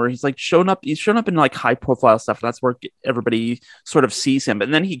Pattinson, where he's shown up in like high profile stuff, and that's where everybody sort of sees him.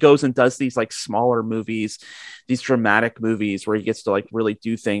 And then he goes and does these like smaller movies, these dramatic movies where he gets to like really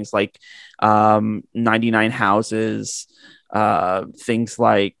do things like 99 Houses, things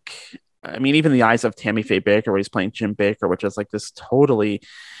like, I mean, even The Eyes of Tammy Faye Baker, where he's playing Jim Baker, which is like this totally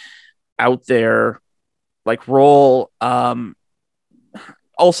out there like role.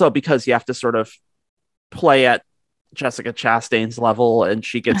 Also because you have to sort of play at Jessica Chastain's level, and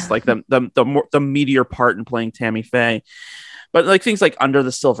she gets like the meteor part in playing Tammy Faye. But like things like Under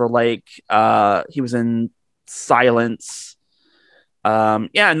the Silver Lake, he was in Silence, and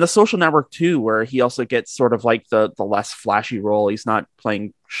The Social Network too, where he also gets sort of like the less flashy role. He's not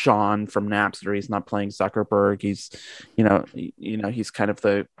playing Sean from Napster, he's not playing Zuckerberg, he's he's kind of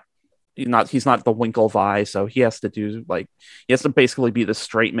he's not the Winklevi, so he has to basically be the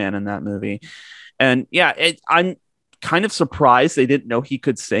straight man in that movie. And I'm kind of surprised they didn't know he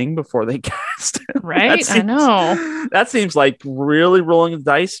could sing before they cast him. Right? I know. That seems like really rolling the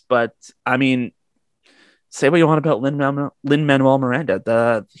dice, but I mean, say what you want about Lin-Manuel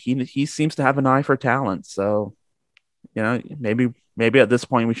Miranda. He seems to have an eye for talent. So, maybe at this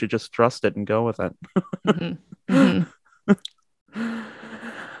point we should just trust it and go with it. Mm-hmm.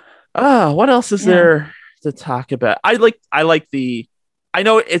 Mm-hmm. What else is there to talk about? I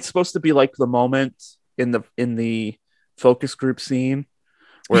know it's supposed to be like the moment in the focus group scene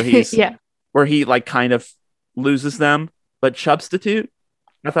where he's where he like kind of loses them, but Chubstitute,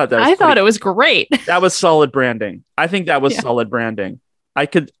 I thought it was great. That was solid branding. I think that was solid branding. I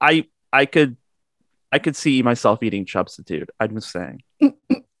could see myself eating Chubstitute. I'm just saying.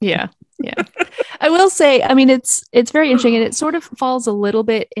 Yeah. I will say, I mean, it's very interesting, and it sort of falls a little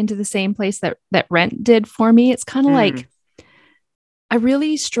bit into the same place that Rent did for me. It's kind of like, I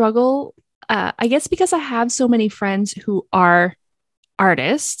really struggle, I guess because I have so many friends who are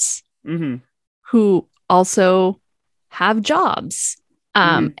artists, who also have jobs.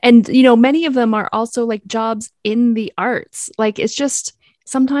 And, many of them are also like jobs in the arts. Like, it's just,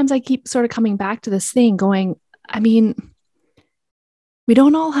 sometimes I keep sort of coming back to this thing going, I mean, we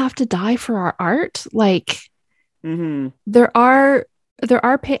don't all have to die for our art. Like, there are,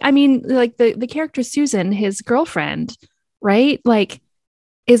 I mean, like the character Susan, his girlfriend, right? Like,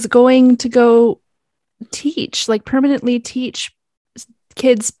 is going to go permanently teach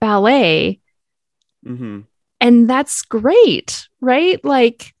kids ballet. And that's great, right?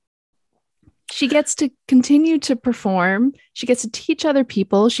 Like, she gets to continue to perform. She gets to teach other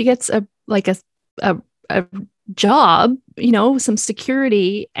people. She gets a job, some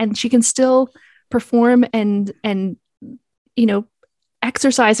security, and she can still perform and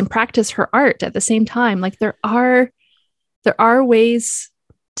exercise and practice her art at the same time. Like, there are ways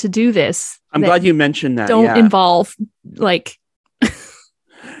to do this. I'm glad you mentioned that. Don't involve like.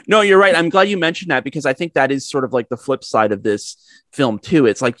 No, you're right. I'm glad you mentioned that, because I think that is sort of like the flip side of this film too.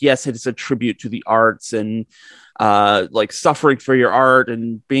 It's like, yes, it's a tribute to the arts and like suffering for your art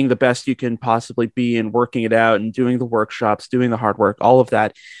and being the best you can possibly be and working it out and doing the workshops, doing the hard work, all of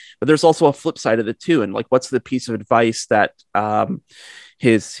that. But there's also a flip side of it too. And like, what's the piece of advice that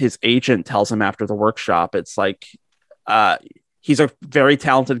his agent tells him after the workshop? It's like, he's a very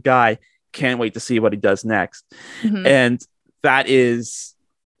talented guy. Can't wait to see what he does next. And that is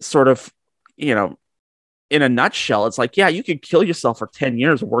sort of, in a nutshell, it's like, yeah, you could kill yourself for 10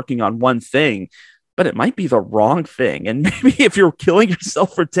 years working on one thing, but it might be the wrong thing. And maybe if you're killing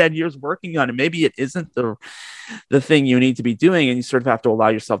yourself for 10 years working on it, maybe it isn't the thing you need to be doing. And you sort of have to allow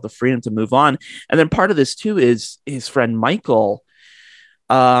yourself the freedom to move on. And then part of this too is his friend Michael.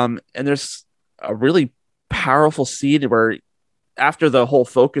 And there's a really powerful scene where after the whole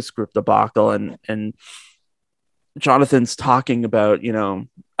focus group debacle and Jonathan's talking about,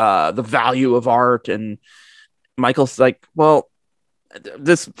 the value of art, and Michael's like, well,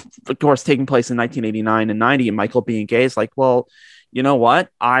 this of course taking place in 1989 and 90, and Michael being gay is like, well, you know what?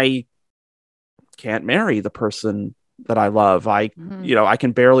 I can't marry the person that I love. I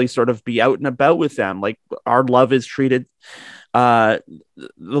can barely sort of be out and about with them. Like, our love is treated, the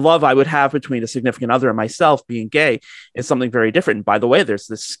love I would have between a significant other and myself being gay is something very different. And by the way, there's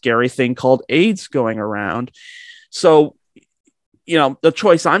this scary thing called AIDS going around. So, the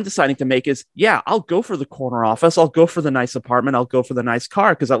choice I'm deciding to make is, yeah, I'll go for the corner office. I'll go for the nice apartment. I'll go for the nice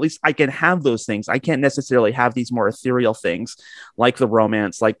car, because at least I can have those things. I can't necessarily have these more ethereal things like the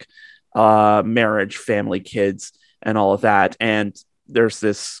romance, like marriage, family, kids, and all of that. And there's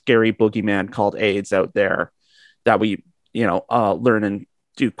this scary boogeyman called AIDS out there that we, learn in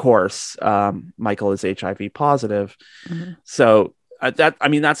due course. Michael is HIV positive. Mhm. So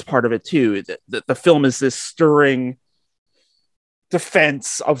that's part of it too. The film is this stirring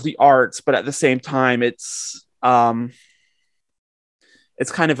defense of the arts, but at the same time, it's kind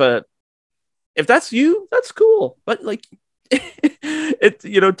of a, if that's you, that's cool. But like,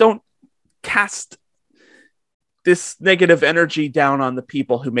 don't cast this negative energy down on the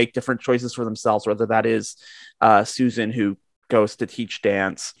people who make different choices for themselves, whether that is Susan, who goes to teach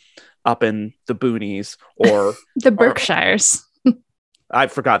dance up in the boonies, or The Berkshires. I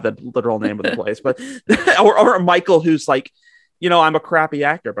forgot the literal name of the place, but or Michael, who's like, I'm a crappy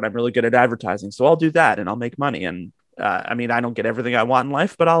actor, but I'm really good at advertising, so I'll do that and I'll make money. And I don't get everything I want in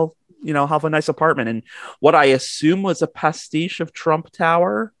life, but I'll have a nice apartment and what I assume was a pastiche of Trump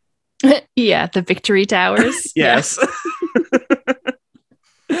Tower. Yeah, the Victory Towers. Yes.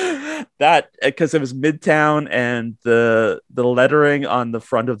 That, because it was Midtown, and the lettering on the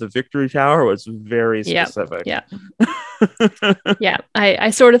front of the Victory Tower was very specific. Yeah. Yeah.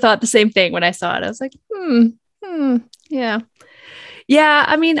 I sort of thought the same thing when I saw it. I was like, yeah. Yeah.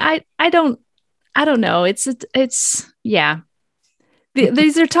 I don't know. It's yeah.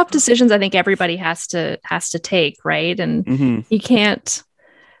 These are tough decisions I think everybody has to take, right? And you can't.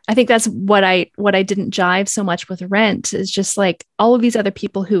 I think that's what I didn't jive so much with Rent, is just like all of these other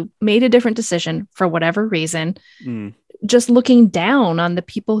people who made a different decision for whatever reason, just looking down on the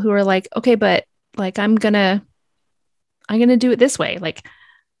people who are like, okay, but like, I'm gonna do it this way. Like,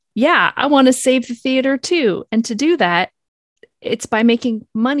 yeah, I want to save the theater too. And to do that, it's by making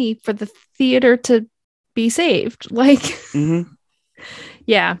money for the theater to be saved. Like,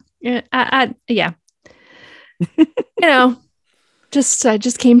 yeah. Yeah. I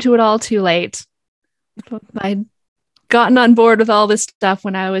just came to it all too late. I'd gotten on board with all this stuff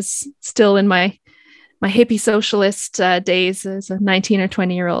when I was still in my hippie socialist days as a 19 or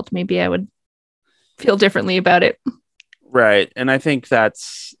 20-year-old. Maybe I would feel differently about it. Right. And I think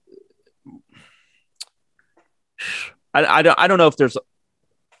that's, I don't know if there's,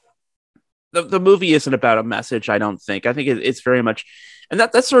 the movie isn't about a message, I don't think. I think it's very much, and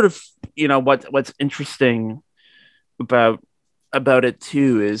that's sort of, what's interesting about it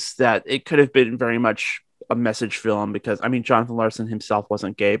too, is that it could have been very much a message film, because Jonathan Larson himself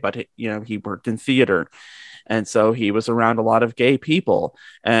wasn't gay, but he worked in theater, and so he was around a lot of gay people,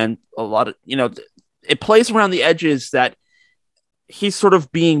 and a lot of it plays around the edges that he's sort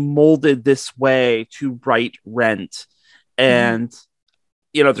of being molded this way to write Rent. And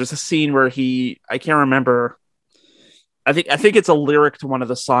there's a scene where I can't remember, I think it's a lyric to one of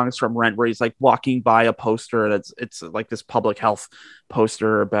the songs from Rent, where he's like walking by a poster, and it's like this public health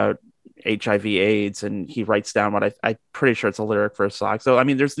poster about HIV AIDS, and he writes down what I'm pretty sure it's a lyric for a song. So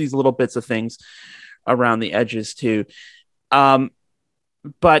there's these little bits of things around the edges too,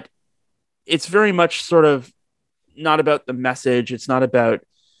 but it's very much sort of not about the message. It's not about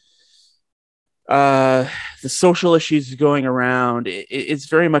the social issues going around. It's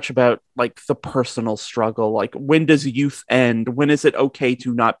very much about like the personal struggle. Like, when does youth end? When is it okay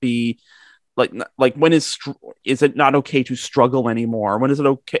to not be like when is it not okay to struggle anymore? When is it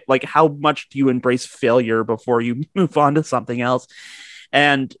okay? Like, how much do you embrace failure before you move on to something else?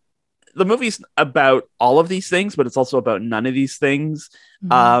 And the movie's about all of these things, but it's also about none of these things.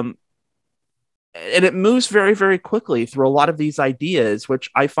 And it moves very, very quickly through a lot of these ideas, which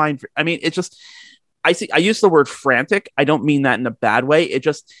I find, it's just, I use the word frantic. I don't mean that in a bad way.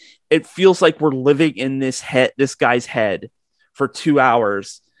 It feels like we're living in this guy's head for 2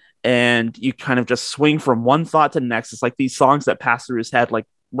 hours, and you kind of just swing from one thought to the next. It's like these songs that pass through his head, like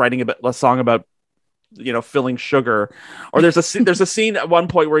writing a song about, filling sugar. Or there's a scene at one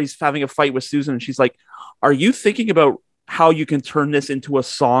point where he's having a fight with Susan, and she's like, "Are you thinking about how you can turn this into a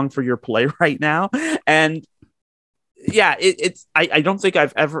song for your play right now?" And yeah, I don't think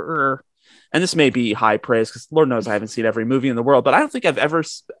I've ever, and this may be high praise because Lord knows I haven't seen every movie in the world, but I don't think I've ever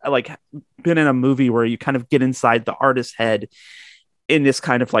like been in a movie where you kind of get inside the artist's head in this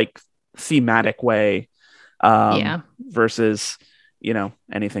kind of like thematic way, versus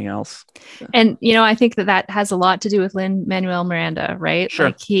anything else. And I think that has a lot to do with Lin-Manuel Miranda, right? Sure.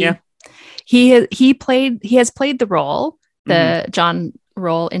 Like he has played the role, the John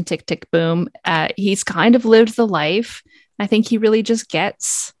role in Tick Tick Boom. He's kind of lived the life. I think he really just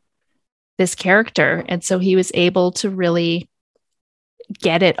gets this character, and so he was able to really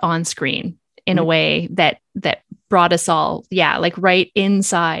get it on screen in a way that brought us all, like right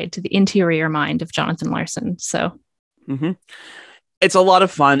inside to the interior mind of Jonathan Larson. So it's a lot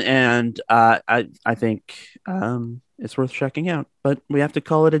of fun, and I think it's worth checking out. But we have to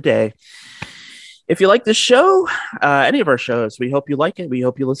call it a day. If you like this show, any of our shows, we hope you like it. We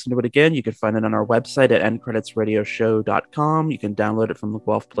hope you listen to it again. You can find it on our website at endcreditsradioshow.com. You can download it from the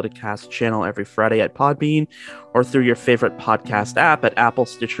Guelph Politicast channel every Friday at Podbean, or through your favorite podcast app at Apple,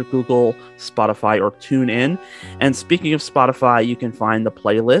 Stitcher, Google, Spotify, or TuneIn. And speaking of Spotify, you can find the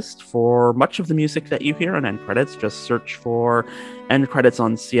playlist for much of the music that you hear on End Credits. Just search for End Credits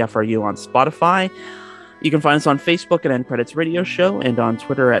on CFRU on Spotify. You can find us on Facebook at End Credits Radio Show and on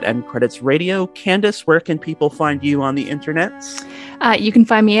Twitter at End Credits Radio. Candace, where can people find you on the internet? You can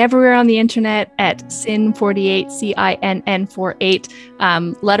find me everywhere on the internet at Sin48,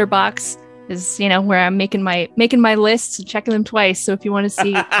 CINN48. Letterbox is, where I'm making my lists and checking them twice. So if you want to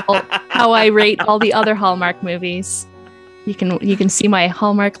see how I rate all the other Hallmark movies, you can see my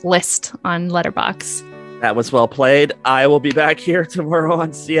Hallmark list on Letterbox. That was well played. I will be back here tomorrow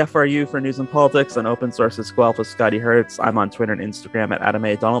on CFRU for News and Politics on Open Sources Guelph with Scotty Hertz. I'm on Twitter and Instagram at Adam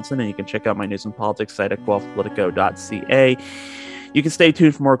A. Donaldson, and you can check out my News and Politics site at guelphpolitico.ca. You can stay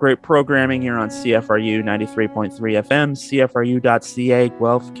tuned for more great programming here on CFRU 93.3 FM, CFRU.ca,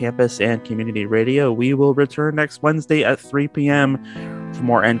 Guelph Campus and Community Radio. We will return next Wednesday at 3 p.m. for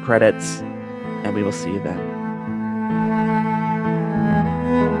more End Credits, and we will see you then.